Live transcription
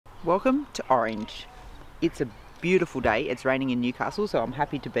Welcome to Orange. It's a beautiful day. It's raining in Newcastle, so I'm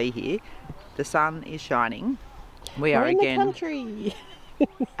happy to be here. The sun is shining. We're in again the country.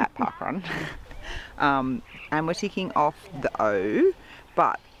 at Parkrun. And we're ticking off the O,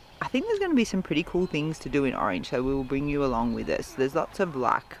 but I think there's going to be some pretty cool things to do in Orange, so we will bring you along with us. There's lots of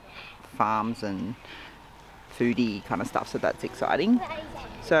like farms and foodie kind of stuff, so that's exciting.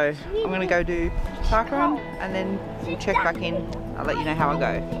 So I'm going to go do Parkrun and then we'll check back in. I'll let you know how I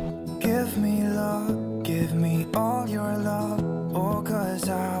go. Give me love, give me all your love, oh, 'cause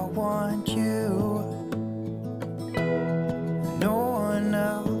I want you. No one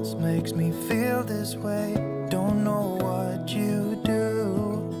else makes me feel this way, don't know what you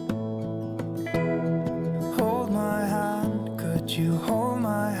do. Hold my hand, could you hold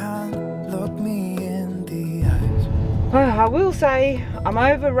my hand, look me in the eyes. I will say I'm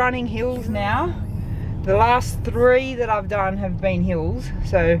over running hills now. The last 3 that I've done have been hills,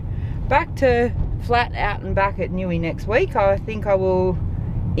 so back to flat out and back at Newey next week. I think I will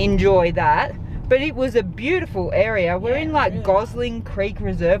enjoy that. But it was a beautiful area. We're in like Gosling Creek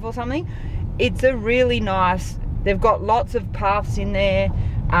Reserve or something. It's a really nice, they've got lots of paths in there.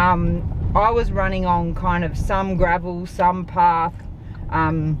 I was running on kind of some gravel, some path,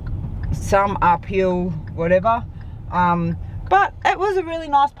 some uphill, whatever. But it was a really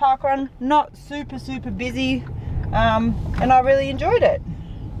nice park run, not super busy, and I really enjoyed it.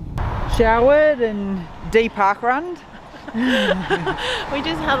 Showered and de-parkrun. We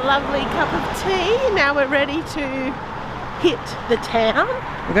just had a lovely cup of tea. Now we're ready to hit the town.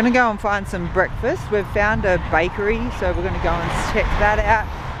 We're going to go and find some breakfast. We've found a bakery, so we're going to go and check that out.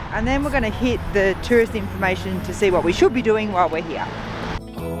 And then we're going to hit the tourist information to see what we should be doing while we're here.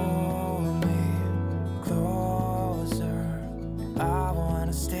 Hold me closer, I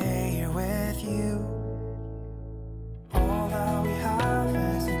wanna stay here with you. All that we have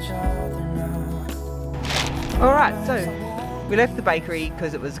is each other now. Alright, so we left the bakery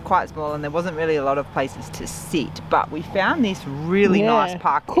because it was quite small and there wasn't really a lot of places to sit, but we found this really nice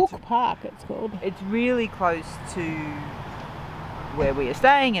park. Cook Park it's called. It's really close to where we are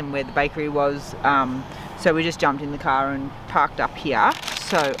staying and where the bakery was, so we just jumped in the car and parked up here.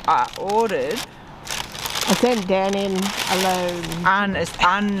 So I ordered, I sent Dan in alone.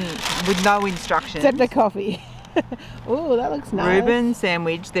 with no instructions. Except the coffee. Oh, that looks nice. Reuben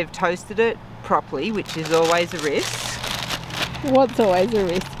sandwich. They've toasted it properly, which is always a risk. What's always a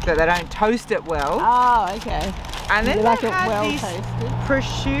risk? That they don't toast it well. Oh, okay. And then you like they it had well this toasted?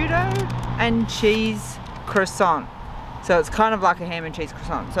 prosciutto and cheese croissant. So it's kind of like a ham and cheese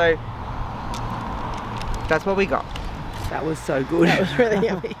croissant. So that's what we got. That was so good. That was really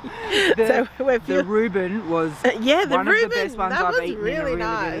yummy. The Reuben was one of the best ones I've eaten in a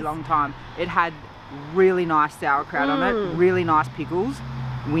really long time. It had really nice sauerkraut on it, really nice pickles.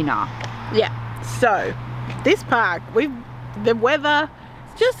 Winner. Yeah. So this park, the weather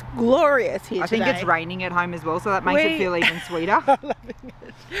is just glorious here today. I think it's raining at home as well, so that makes it feel even sweeter. I'm loving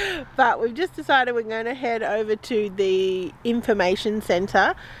it. But we've just decided we're going to head over to the information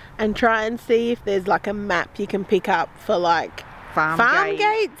centre and try and see if there's like a map you can pick up for like farm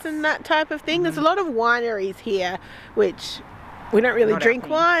gates and that type of thing. There's a lot of wineries here, which we don't really drink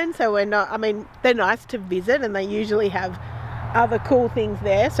wine, so we're not, I mean, they're nice to visit and they usually have other cool things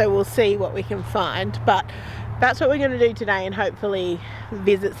there, so we'll see what we can find. But that's what we're going to do today and hopefully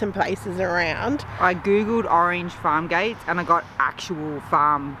visit some places around. I googled Orange farm gates and I got actual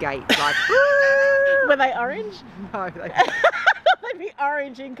farm gates. Like, were they orange? No, they'd be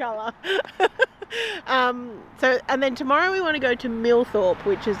orange in colour. And then tomorrow we want to go to Millthorpe,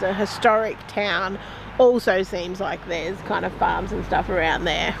 which is a historic town. Also seems like there's kind of farms and stuff around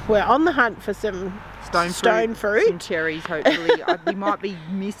there. We're on the hunt for some stone fruit. Some cherries, hopefully. We might be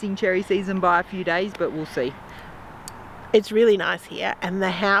missing cherry season by a few days, but we'll see. It's really nice here, and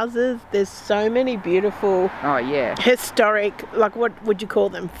the houses, there's so many beautiful historic, like what would you call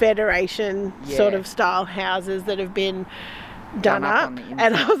them, Federation sort of style houses that have been done up.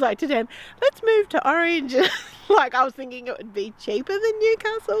 And I was like to Dan, let's move to Orange. Like I was thinking it would be cheaper than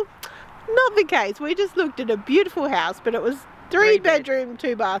Newcastle. Not the case. We just looked at a beautiful house, but it was 3 bedroom,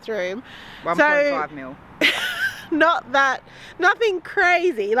 2 bathroom. 1.5 mil. Nothing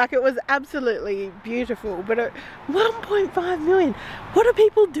crazy. Like it was absolutely beautiful, but 1.5 million. What are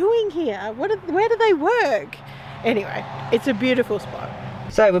people doing here? Where do they work? Anyway, it's a beautiful spot.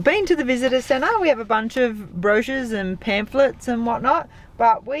 So we've been to the visitor centre. We have a bunch of brochures and pamphlets and whatnot,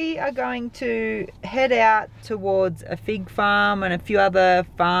 but we are going to head out towards a fig farm and a few other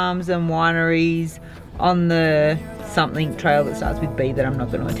farms and wineries on the something trail that starts with B that I'm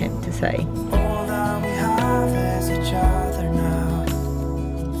not going to attempt to say. All that we have is each other now.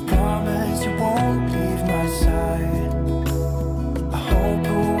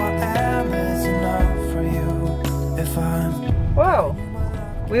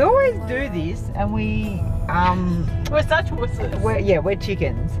 always do this, and we're such wusses. we're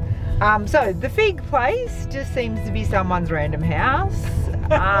chickens. So the fig place just seems to be someone's random house,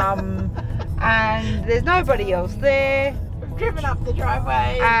 and there's nobody else there. We've driven up the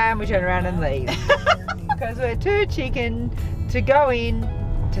driveway and we turn around and leave because we're too chicken to go in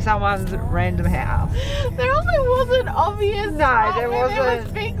to someone's random house. There also wasn't obvious. No, there wasn't. There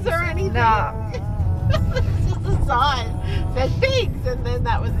was pigs or anything. No. It's just a sign. There's pigs, and then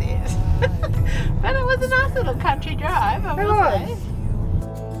that was it. But it was a nice little country drive, I will say.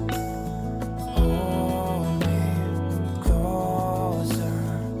 Hold me closer.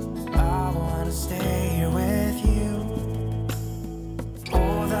 I wanna stay here with you.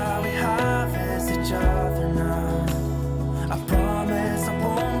 All that we have is each other now. I promise I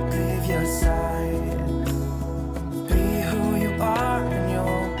won't leave your side. Be who you are and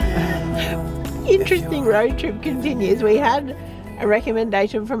you'll be. Interesting road trip continues. We had a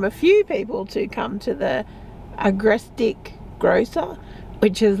recommendation from a few people to come to the Agrestic Grocer,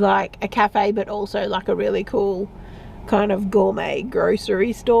 which is like a cafe but also like a really cool kind of gourmet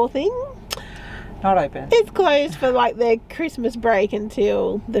grocery store thing. Not open. It's closed for like their Christmas break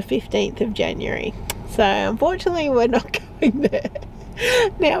until the 15th of January. So unfortunately we're not going there.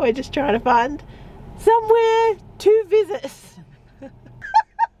 Now we're just trying to find somewhere to visit.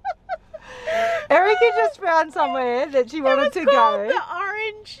 Erica just found somewhere that she wanted to go. The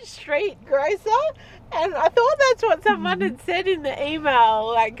Orange Street Grocer, and I thought that's what someone had said in the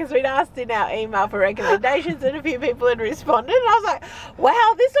email, like, because we'd asked in our email for recommendations and a few people had responded, and I was like,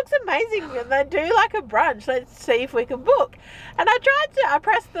 wow, this looks amazing, and they do like a brunch, let's see if we can book. And I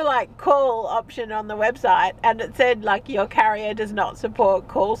pressed the like call option on the website, and it said like your carrier does not support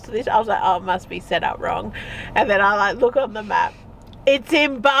calls to this. I was like, oh, it must be set up wrong. And then I like look on the map, it's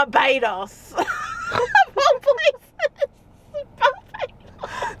in Barbados. Of all places.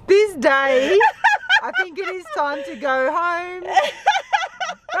 Barbados. This day, I think it is time to go home.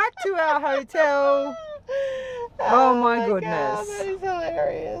 Back to our hotel. Oh my goodness. God, that is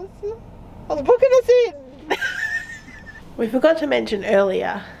hilarious. I was booking us in. We forgot to mention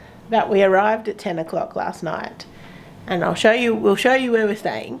earlier that we arrived at 10 o'clock last night. And we'll show you where we're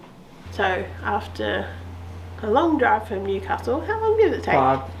staying. So after a long drive from Newcastle, how long did it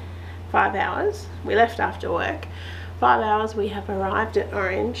take? 5 hours. We left after work. 5 hours, we have arrived at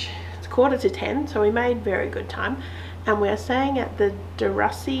Orange. It's 9:45, so we made very good time. And we're staying at the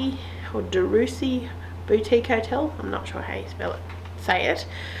Darusi Boutique Hotel. I'm not sure how you say it.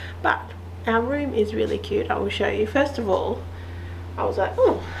 But our room is really cute. I will show you. First of all, I was like,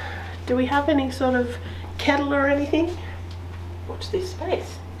 oh, do we have any sort of kettle or anything? Watch this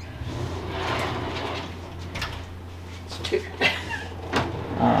space. It's two.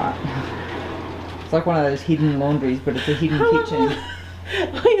 Alright. It's like one of those hidden laundries, but it's a hidden kitchen.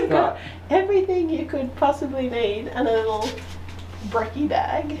 We've got everything you could possibly need, and a little brekkie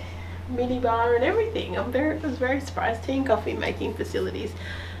bag, mini bar and everything. I was very surprised. Tea and coffee making facilities,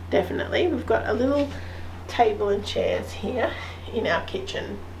 definitely. We've got a little table and chairs here in our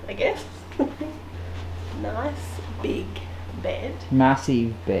kitchen, I guess. Nice big bed.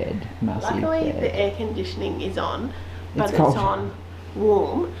 Massive bed. Luckily the air conditioning is on, but It's it's cold. on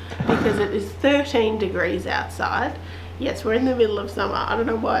warm because it is 13 degrees outside. Yes, we're in the middle of summer. I don't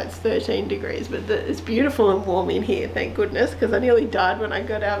know why it's 13 degrees, but it's beautiful and warm in here, thank goodness, because I nearly died when I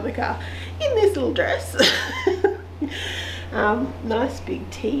got out of the car in this little dress. Nice big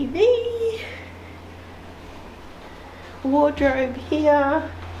TV. Wardrobe here.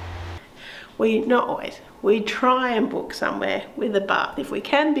 Not always. We try and book somewhere with a bath if we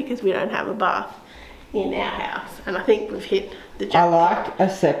can, because we don't have a bath in our house. And I think we've hit the I jackpot. like a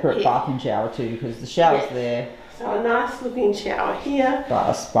separate bath and shower too, because the shower's there. So a nice looking shower here. But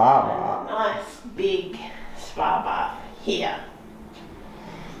a spa And a bath. nice big spa bath here.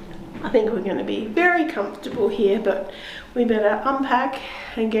 I think we're going to be very comfortable here, but we better unpack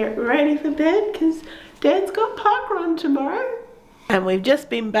and get ready for bed because Dad's got Parkrun tomorrow. And we've just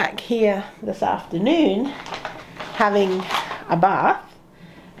been back here this afternoon having a bath,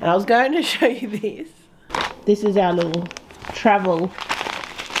 and I was going to show you this. This is our little travel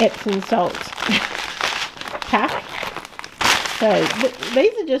Epsom salts pack. So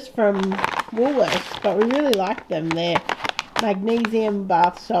these are just from Woolworths, but we really like them. They're magnesium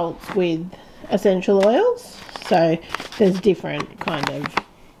bath salts with essential oils. So there's different kind of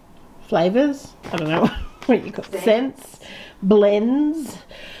flavours. I don't know what you call it. Scents, blends.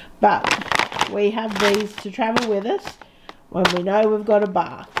 But we have these to travel with us when we know we've got a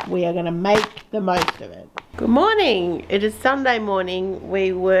bath. We are going to make the most of it. Good morning. It is Sunday morning.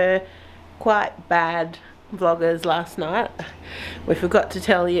 We were quite bad vloggers last night. We forgot to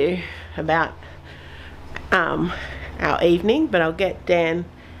tell you about our evening, but I'll get Dan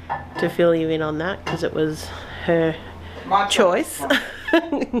to fill you in on that because it was her choice.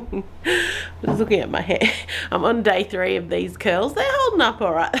 I was looking at my hair. I'm on day 3 of these curls. They're holding up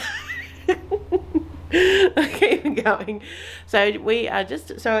all right. I keep going. So we are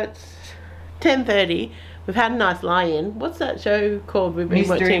just, so it's 10:30. We've had a nice lie-in. What's that show called? We've been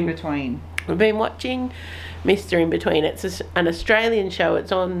Mystery watching. in Between. We've been watching Mystery in Between. It's an Australian show.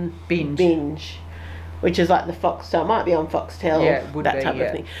 It's on Binge, which is like the Foxtel. It might be on Foxtel. Yeah, it would that be, type yeah.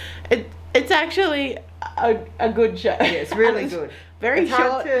 of thing. It's actually a good show. Yeah, it's really good. Very it's short.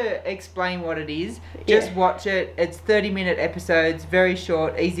 hard to explain what it is. Just watch it. It's 30-minute episodes, very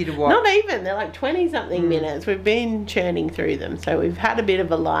short, easy to watch. Not even. They're like 20-something minutes. We've been churning through them. So we've had a bit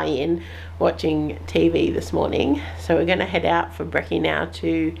of a lie-in watching TV this morning. So we're going to head out for brekkie now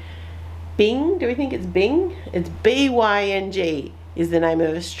to Bing. Do we think it's Bing? It's B-Y-N-G is the name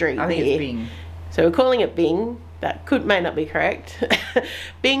of a street. I think here. it's Bing. So we're calling it Bing. That may not be correct.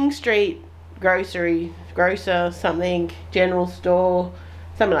 Bing Street grocer, something, general store,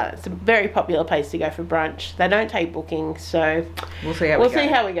 something like that. It's a very popular place to go for brunch. They don't take bookings, so we'll see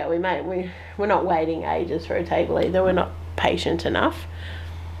how we go. We're not waiting ages for a table either. We're not patient enough.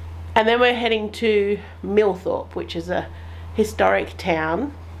 And then we're heading to Millthorpe, which is a historic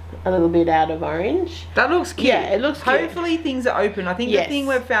town a little bit out of Orange. That looks cute. Yeah, it looks cute. Hopefully things are open. I think Yes. the thing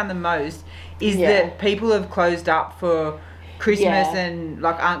we've found the most is that people have closed up for Christmas and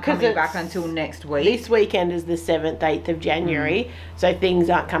like aren't coming back until next week. This weekend is the 7th, 8th of January, so things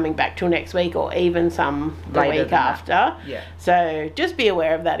aren't coming back till next week or even some the Later week after. Yeah. So just be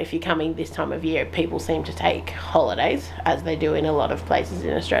aware of that if you're coming this time of year. People seem to take holidays, as they do in a lot of places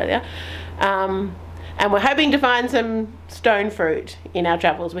in Australia. And we're hoping to find some stone fruit in our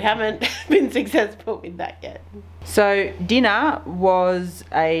travels. We haven't been successful with that yet. So dinner was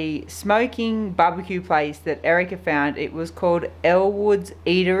a smoking barbecue place that Erica found. It was called Elwood's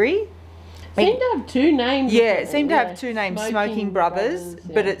Eatery. Seemed to have 2 names. Yeah, it seemed to have 2 names, Smoking Brothers,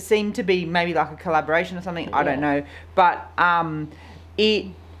 but it seemed to be maybe like a collaboration or something. I don't know. But it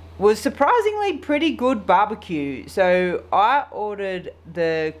was surprisingly pretty good barbecue. So I ordered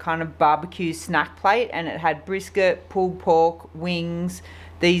the kind of barbecue snack plate, and it had brisket, pulled pork, wings,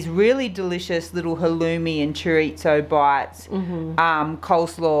 these really delicious little halloumi and chorizo bites,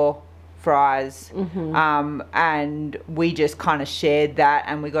 coleslaw, fries, and we just kind of shared that,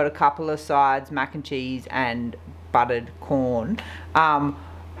 and we got a couple of sides, mac and cheese and buttered corn.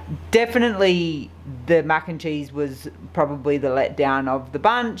 Definitely the mac and cheese was probably the letdown of the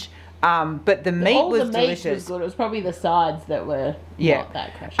bunch, but the meat was delicious. Was good. It was probably the sides that were not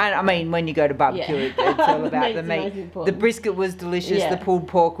that crushing. And I mean, when you go to barbecue, it's all about the meat. The brisket was delicious, the pulled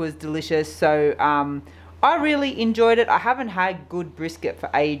pork was delicious, so I really enjoyed it. I haven't had good brisket for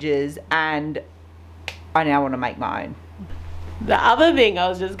ages, and I now want to make my own. The other thing I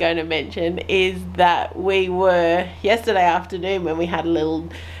was just going to mention is that we were, yesterday afternoon when we had a little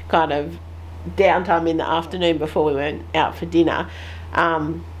kind of downtime in the afternoon before we went out for dinner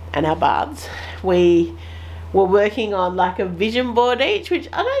and our baths, we were working on like a vision board each, which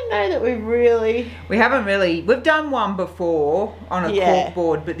I don't know that we've done one before on a cork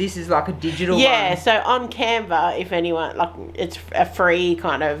board, but this is like a digital one. Yeah, so on Canva, if anyone, like, it's a free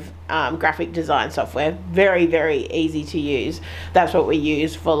kind of graphic design software, very, very easy to use. That's what we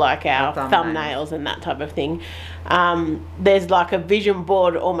use for like our thumbnails and that type of thing. There's like a vision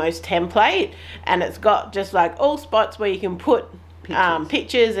board almost template, and it's got just like all spots where you can put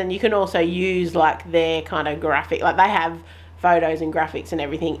pictures, and you can also use like their kind of graphic, like they have photos and graphics and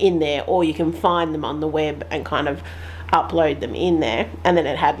everything in there, or you can find them on the web and kind of upload them in there. And then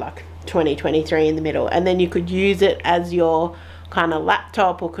it had like 2023 in the middle, and then you could use it as your kind of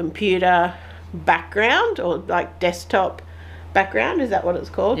laptop or computer background, or like desktop background, is that what it's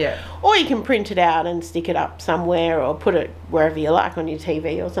called? Yeah. Or you can print it out and stick it up somewhere, or put it wherever you like on your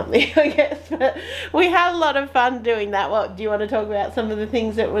TV or something, I guess. But we had a lot of fun doing that. What do you want to talk about? Some of the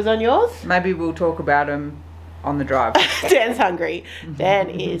things that was on yours? Maybe we'll talk about them on the drive. Dan's hungry. Dan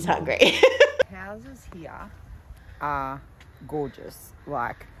is hungry. Houses here are gorgeous.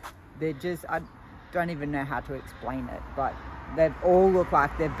 Like, they're just, I don't even know how to explain it, but they all look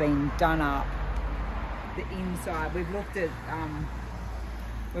like they've been done up. The inside, we've looked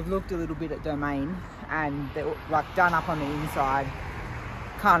a little bit at Domain, and they're like done up on the inside.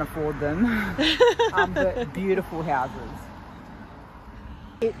 Can't afford them. But beautiful houses.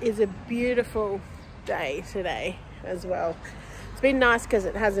 It is a beautiful day today as well. It's been nice because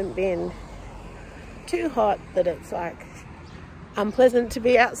it hasn't been too hot that it's like unpleasant to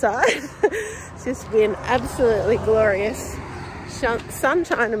be outside. It's just been absolutely glorious.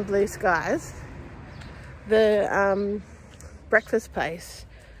 Sunshine and blue skies. The breakfast place,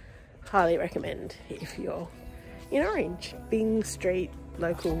 highly recommend if you're in Orange. Bing Street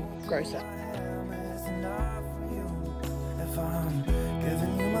local grocer. If I'm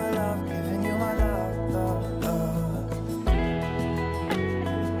giving you my love, giving you my love, love, love.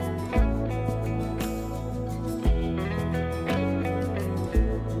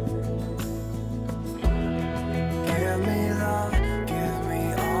 Give me love, give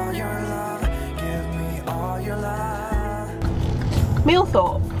me all your love, give me all your love.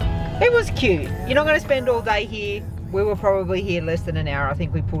 Millthorpe. It was cute. You're not going to spend all day here. We were probably here less than an hour. I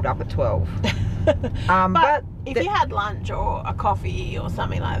think we pulled up at 12. But if you had lunch or a coffee or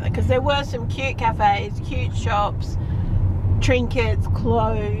something like that, because there were some cute cafes, cute shops, trinkets,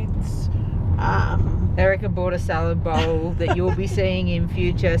 clothes. Erica bought a salad bowl that you'll be seeing in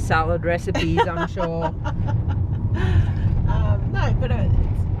future salad recipes, I'm sure. No, but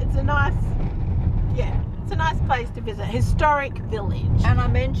it's a nice, it's a nice place to visit. Historic village. And I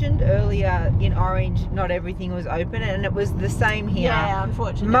mentioned earlier in Orange, not everything was open, and it was the same here. Yeah,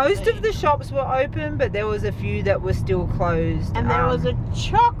 unfortunately. Most of the shops were open, but there was a few that were still closed. And there was a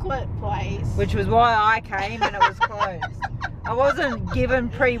chocolate place. Which was why I came and it was closed. I wasn't given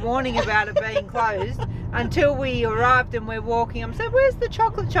pre-warning about it being closed until we arrived and we're walking. I'm saying, where's the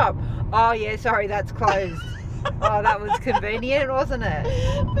chocolate shop? Oh yeah, sorry, that's closed. Oh, that was convenient, wasn't it?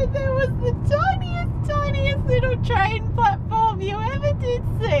 But there was the tiniest little train platform you ever did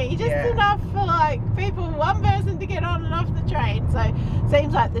see. Just enough for like one person to get on and off the train. So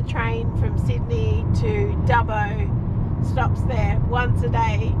seems like the train from Sydney to Dubbo stops there once a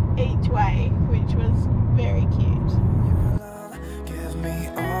day each way, which was very cute. Give me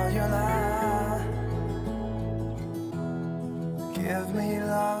all your love. Give me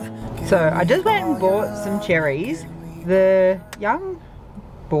love. So I just went and bought some cherries. The young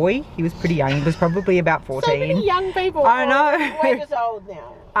boy, he was pretty young, he was probably about 14. So many young people. I know. We're just old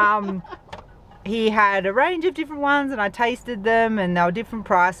now. He had a range of different ones and I tasted them and they were different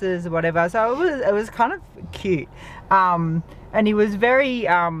prices or whatever, so it was kind of cute. And he was very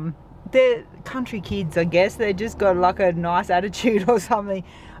they're country kids, I guess. They just got like a nice attitude or something.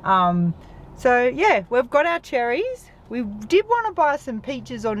 So yeah, we've got our cherries. We did want to buy some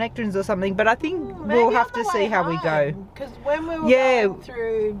peaches or nectarines or something, but I think we'll have to see how we go. Because when we were going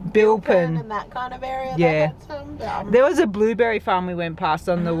through Bilpin and that kind of area, they had some. There was a blueberry farm we went past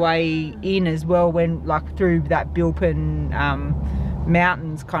on the way in as well, when like through that Bilpin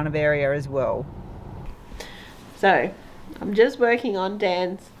mountains kind of area as well. So I'm just working on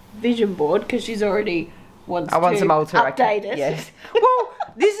Dan's vision board because she's already wants some update it. Yes. Well,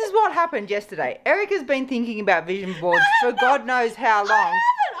 this is what happened yesterday. Erica's been thinking about vision boards for God knows how long.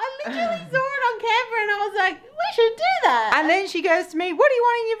 I literally saw it on camera and I was like, we should do that. And then she goes to me, what do you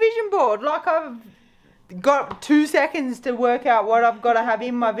want in your vision board? Like I've got 2 seconds to work out what I've got to have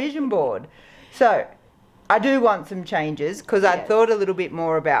in my vision board. So I do want some changes because I thought a little bit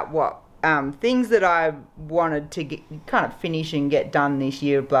more about what things that I wanted to get, kind of finish and get done this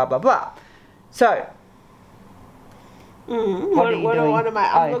year, blah, blah, blah. So what am I?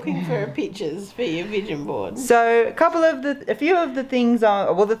 I'm looking for pictures for your vision board. So a few of the things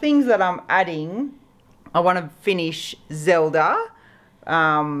the things that I'm adding, I want to finish Zelda,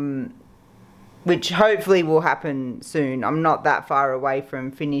 which hopefully will happen soon. I'm not that far away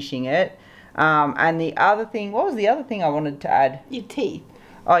from finishing it. And the other thing, what was the other thing I wanted to add? Your teeth.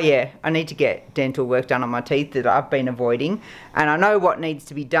 Oh yeah, I need to get dental work done on my teeth that I've been avoiding. And I know what needs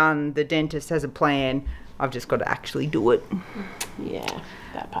to be done. The dentist has a plan. I've just got to actually do it. Yeah,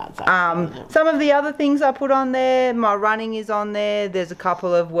 that part's some of the other things I put on there, my running is on there. There's a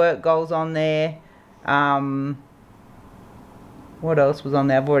couple of work goals on there. What else was on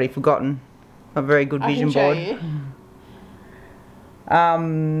there? I've already forgotten. A very good vision board.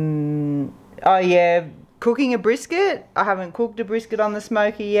 Oh yeah, cooking a brisket. I haven't cooked a brisket on the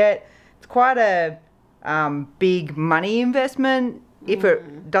smoker yet. It's quite a big money investment if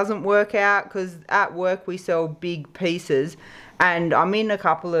it doesn't work out, because at work we sell big pieces and I'm in a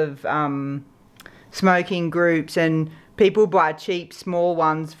couple of smoking groups and people buy cheap small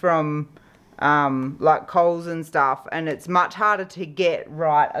ones from like Coles and stuff, and it's much harder to get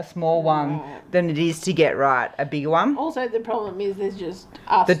right a small one than it is to get right a bigger one. Also the problem is there's just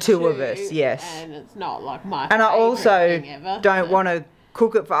us the two of us, yes, and it's not like my and I also thing ever, don't want to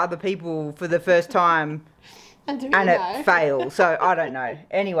cook it for other people for the first time and it fails, so I don't know.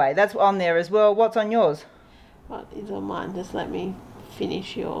 Anyway, that's on there as well. What's on yours? What is on mine? Just let me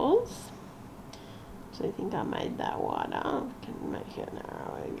finish yours. actually think I made that wider. I can make it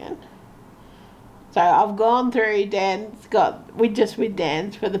narrower again. So I've gone through with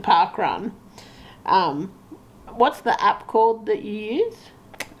Dan's for the park run. What's the app called that you use?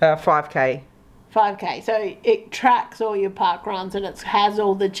 5K. 5K. So it tracks all your park runs and it has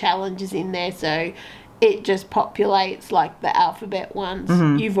all the challenges in there. So it just populates like the alphabet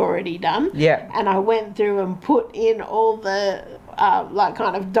ones you've already done. Yeah. And I went through and put in all the like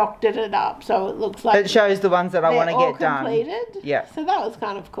kind of doctored it up so it looks like it shows the ones that I want to get completed. done. Yeah. So that was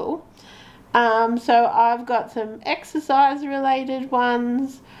kind of cool. So I've got some exercise related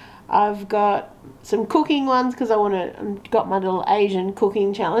ones. I've got some cooking ones because got my little Asian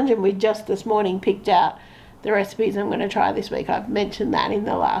cooking challenge, and we just this morning picked out the recipes I'm going to try this week. I've mentioned that in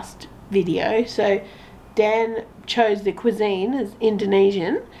the last video. So Dan chose the cuisine as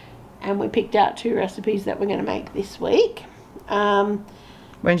Indonesian, and we picked out 2 recipes that we're going to make this week.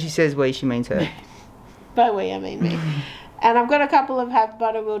 When she says we, she means her. By we, I mean me. And I've got a couple of have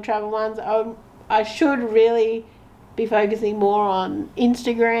butter will travel ones. I should really be focusing more on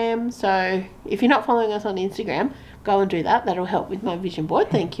Instagram. So if you're not following us on Instagram, go and do that. That'll help with my vision board.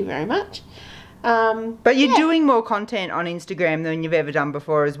 Thank you very much. But you're doing more content on Instagram than you've ever done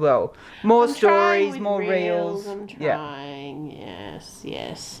before as well. More stories, more reels. I'm trying,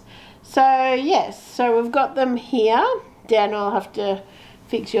 yes. So, yes, so we've got them here. Dan, I'll have to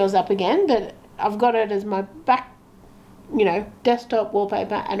fix yours up again, but I've got it as my back, desktop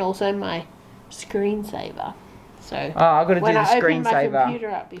wallpaper and also my screensaver. So I've got to do the when I opened my screensaver. computer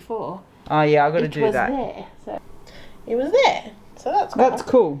up before, Oh yeah, I've got to do that. There. So it was there. So that's cool. That's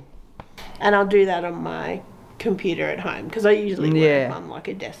cool. And I'll do that on my computer at home because I usually work on like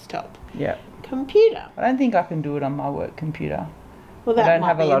a desktop computer. I don't think I can do it on my work computer. Well, that I don't might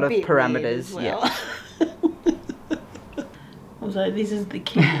have a be lot of bit parameters. weird as well. Also, this is the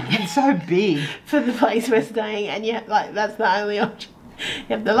key. It's so big for the place we're staying, and that's the only option.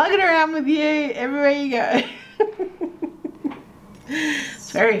 You have to lug it around with you everywhere you go.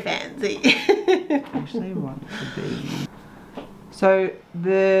 It's very fancy. Actually want to be. So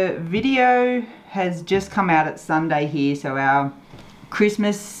the video has just come out at Sunday here, so our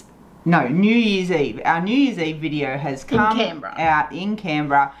New Year's Eve. Our New Year's Eve video has come out in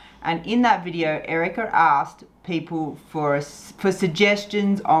Canberra, and in that video Erica asked people for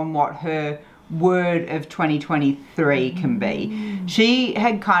suggestions on what her word of 2023 can be. She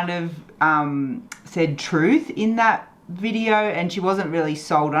had kind of said truth in that video, and she wasn't really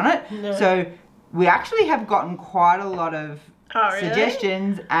sold on it. No. So we actually have gotten quite a lot of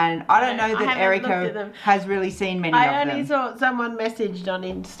suggestions, and I don't know that Erica has really seen many of them. I only saw someone messaged on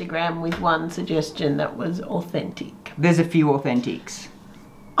Instagram with one suggestion that was authentic. There's a few authentics.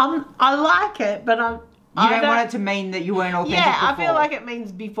 I like it, but you don't want it to mean that you weren't authentic before. I feel like it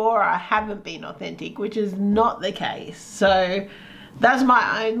means before I haven't been authentic, which is not the case. So that's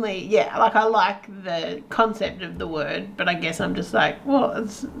my only, I like the concept of the word, but I guess I'm just like, well,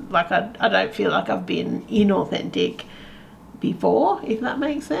 it's like I don't feel like I've been inauthentic before, if that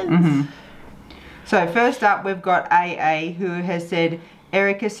makes sense. So first up, we've got AA, who has said,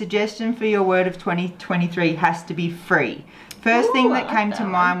 Erica's suggestion for your word of 2023 has to be free. First thing that came to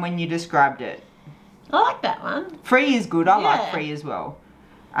mind when you described it. I like that one. Free is good. I like free as well.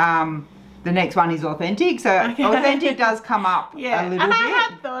 The next one is authentic. So authentic does come up a little bit. And I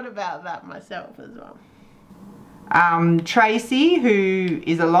had thought about that myself as well. Tracy, who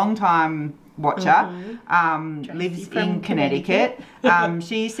is a long time watcher, lives in Connecticut.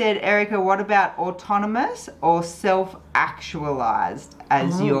 She said, Erica, what about autonomous or self-actualized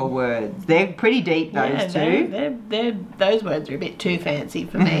as your words? They're pretty deep, those two. Those words are a bit too fancy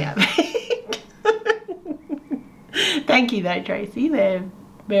for me, I think. Thank you though, Tracy. They're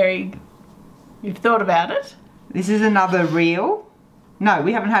very... You've thought about it. This is another reel. No,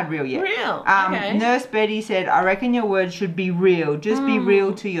 we haven't had real yet. Real, okay. Nurse Betty said, I reckon your words should be real. Just be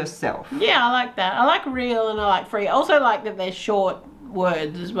real to yourself. Yeah, I like that. I like real and I like free. I also like that they're short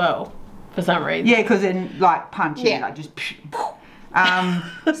words as well, for some reason. Yeah, because they're like punchy, like just...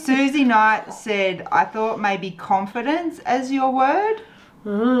 Susie Knight said, I thought maybe confidence as your word.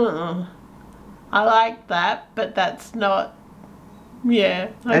 I like that, but that's not...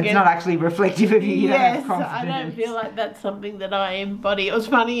 It's not actually reflective of you. You don't have confidence. I don't feel like that's something that I embody. It was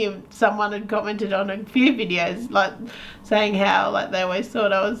funny if someone had commented on a few videos, like saying how like they always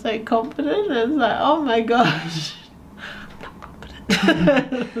thought I was so confident, and it's like, oh my gosh, I'm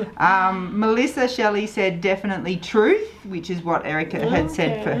not confident. Melissa Shelley said definitely truth, which is what Erica had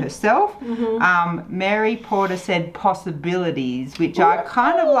said for herself. Mary Porter said possibilities, which I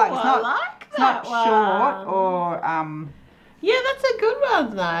kind of like. It's not, I like it's not short or Yeah, that's a good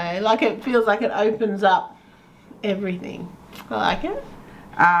one though. Like it feels like it opens up everything. I like it.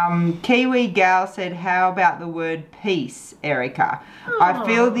 Kiwi Gal said, how about the word peace, Erica? I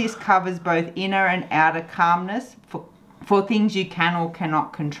feel this covers both inner and outer calmness for things you can or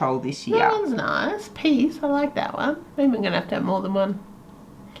cannot control this year. That one's nice. Peace. I like that one. Maybe I'm going to have more than one.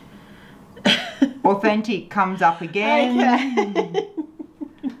 Authentic comes up again. Okay.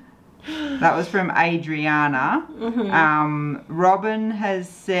 That was from Adriana. Robin has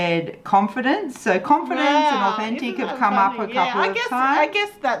said confidence. So confidence and authentic have come up a couple of times. I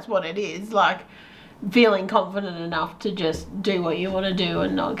guess that's what it is. Like feeling confident enough to just do what you want to do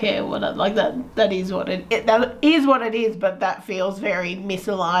and not care what it, like that is what that is what it is, but that feels very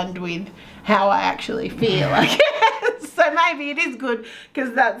misaligned with how I actually feel, I guess. So maybe it is good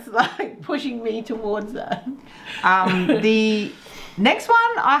because that's like pushing me towards that. The next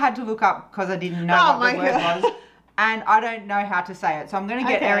one I had to look up because I didn't know what the word was, and I don't know how to say it, so I'm going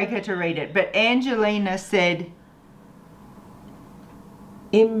to get Erica to read it. But Angelina said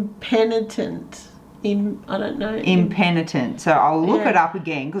impenitent. I don't know. Impenitent. So I'll look it up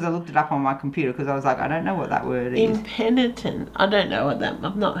again because I looked it up on my computer because I was like, I don't know what that word is. Impenitent. I don't know what that.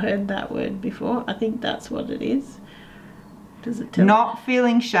 I've not heard that word before. I think that's what it is. Does it tell Not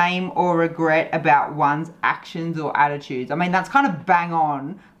feeling shame or regret about one's actions or attitudes. I mean, that's kind of bang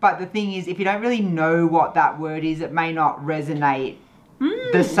on. But the thing is, if you don't really know what that word is, it may not resonate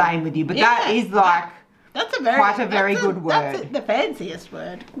the same with you. But that is like that's quite a very good word. That's the fanciest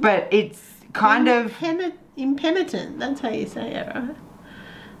word. But it's kind of impenitent. That's how you say it, right?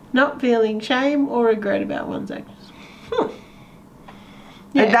 Not feeling shame or regret about one's actions.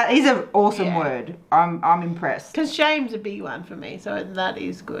 Yeah. That is an awesome word. I'm impressed. Because shame's a big one for me, so that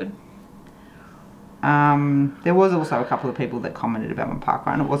is good. There was also a couple of people that commented about my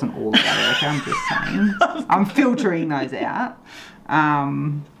parkrun. It wasn't all about Erica, I'm just saying. I'm filtering those out.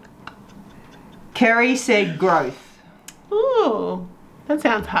 Kerry said growth. Ooh, that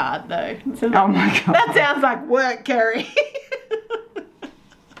sounds hard though. Oh my God. That sounds like work, Kerry.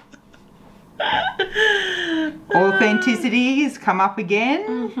 Authenticity has come up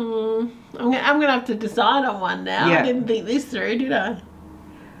again. I'm gonna have to decide on one now. I didn't think this through, did I?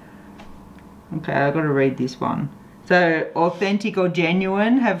 Okay, I've got to read this one. So authentic or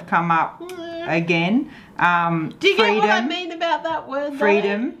genuine have come up again. Do you get what I mean about that word?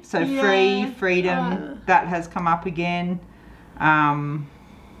 Freedom. So freedom. That has come up again.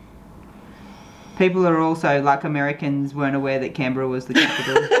 People are also, like, Americans weren't aware that Canberra was the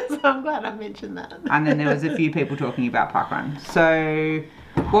capital. So I'm glad I mentioned that. And then there was a few people talking about parkrun. So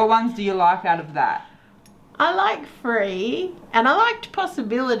what ones do you like out of that? I like free, and I liked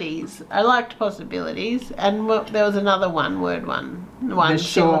possibilities. And there was another one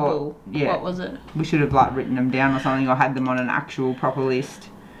syllable. Yeah. What was it? We should have like written them down or something, or had them on an actual proper list.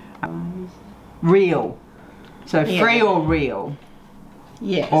 Real. So free or real.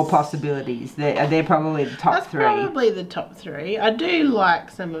 Yes. Or possibilities. They're probably the top three. That's probably the top three. I do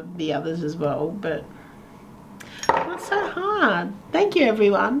like some of the others as well, but it's so hard. Thank you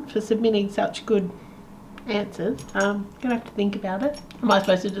everyone for submitting such good answers. Gonna have to think about it. Am I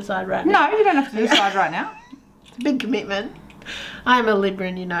supposed to decide right now? No, you don't have to decide right now. It's a big commitment. I'm a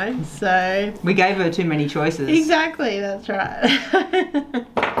Libran, you know, so... We gave her too many choices. Exactly, that's right.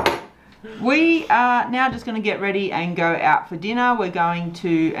 We are now just going to get ready and go out for dinner. We're going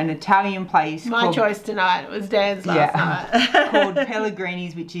to an Italian place. My choice tonight. It was Dan's last night. Called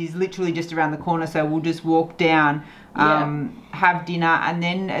Pellegrini's, which is literally just around the corner. So we'll just walk down, have dinner, and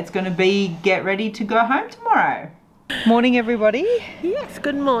then it's going to be get ready to go home tomorrow. Morning, everybody. Yes,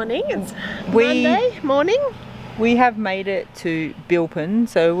 good morning. It's Monday morning. We have made it to Bilpin,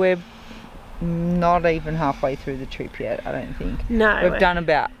 so we're not even halfway through the trip yet, I don't think. No. We've done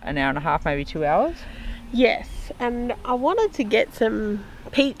about an hour and a half, maybe 2 hours. Yes, and I wanted to get some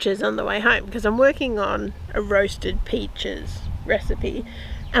peaches on the way home because I'm working on a roasted peaches recipe,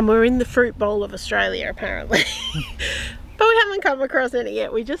 and we're in the fruit bowl of Australia apparently. But we haven't come across any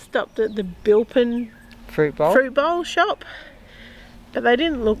yet. We just stopped at the Bilpin fruit bowl shop, but they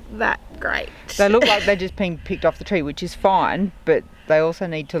didn't look that great. They look like they're just being picked off the tree, which is fine, but they also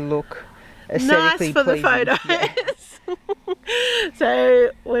need to look aesthetically nice for pleasing. the photos. Yeah.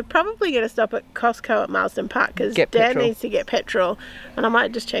 So we're probably going to stop at Costco at Marsden Park because Dan needs to get petrol, and I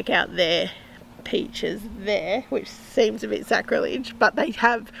might just check out their peaches there, which seems a bit sacrilege, but they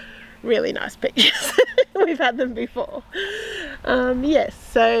have really nice peaches. We've had them before. Yes,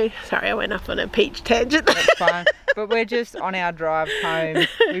 so sorry I went off on a peach tangent. That's fine. But we're just on our drive home.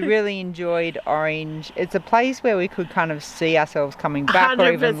 We really enjoyed Orange. It's a place where we could kind of see ourselves coming back 100%.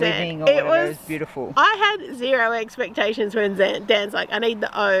 Or even living or whatever. It was beautiful. I had zero expectations when Dan's like, I need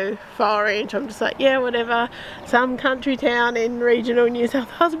the O for Orange. I'm just like, yeah, whatever. Some country town in regional New South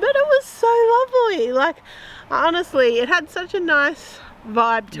Wales. But it was so lovely. Like, honestly, it had such a nice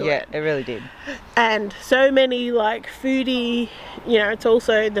vibe to it. Yeah, it really did. And so many like foodie, you know, it's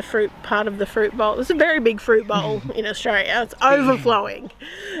also the fruit part of the fruit bowl. It's a very big fruit bowl in Australia. It's overflowing.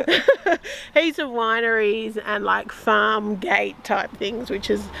 Heaps of wineries and like farm gate type things, which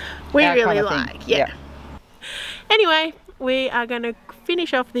is we really kind of like. Yeah. Anyway, we are going to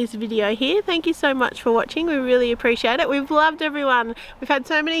finish off this video here. Thank you so much for watching. We really appreciate it. We've loved everyone. We've had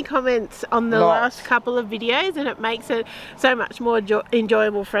so many comments on the last couple of videos, and it makes it so much more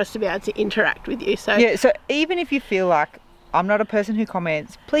enjoyable for us to be able to interact with you. So yeah, so even if you feel like I'm not a person who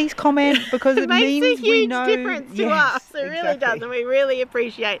comments, please comment, because it means makes a huge we know difference to us. It really does, and we really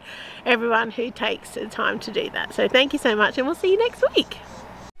appreciate everyone who takes the time to do that. So thank you so much, and we'll see you next week.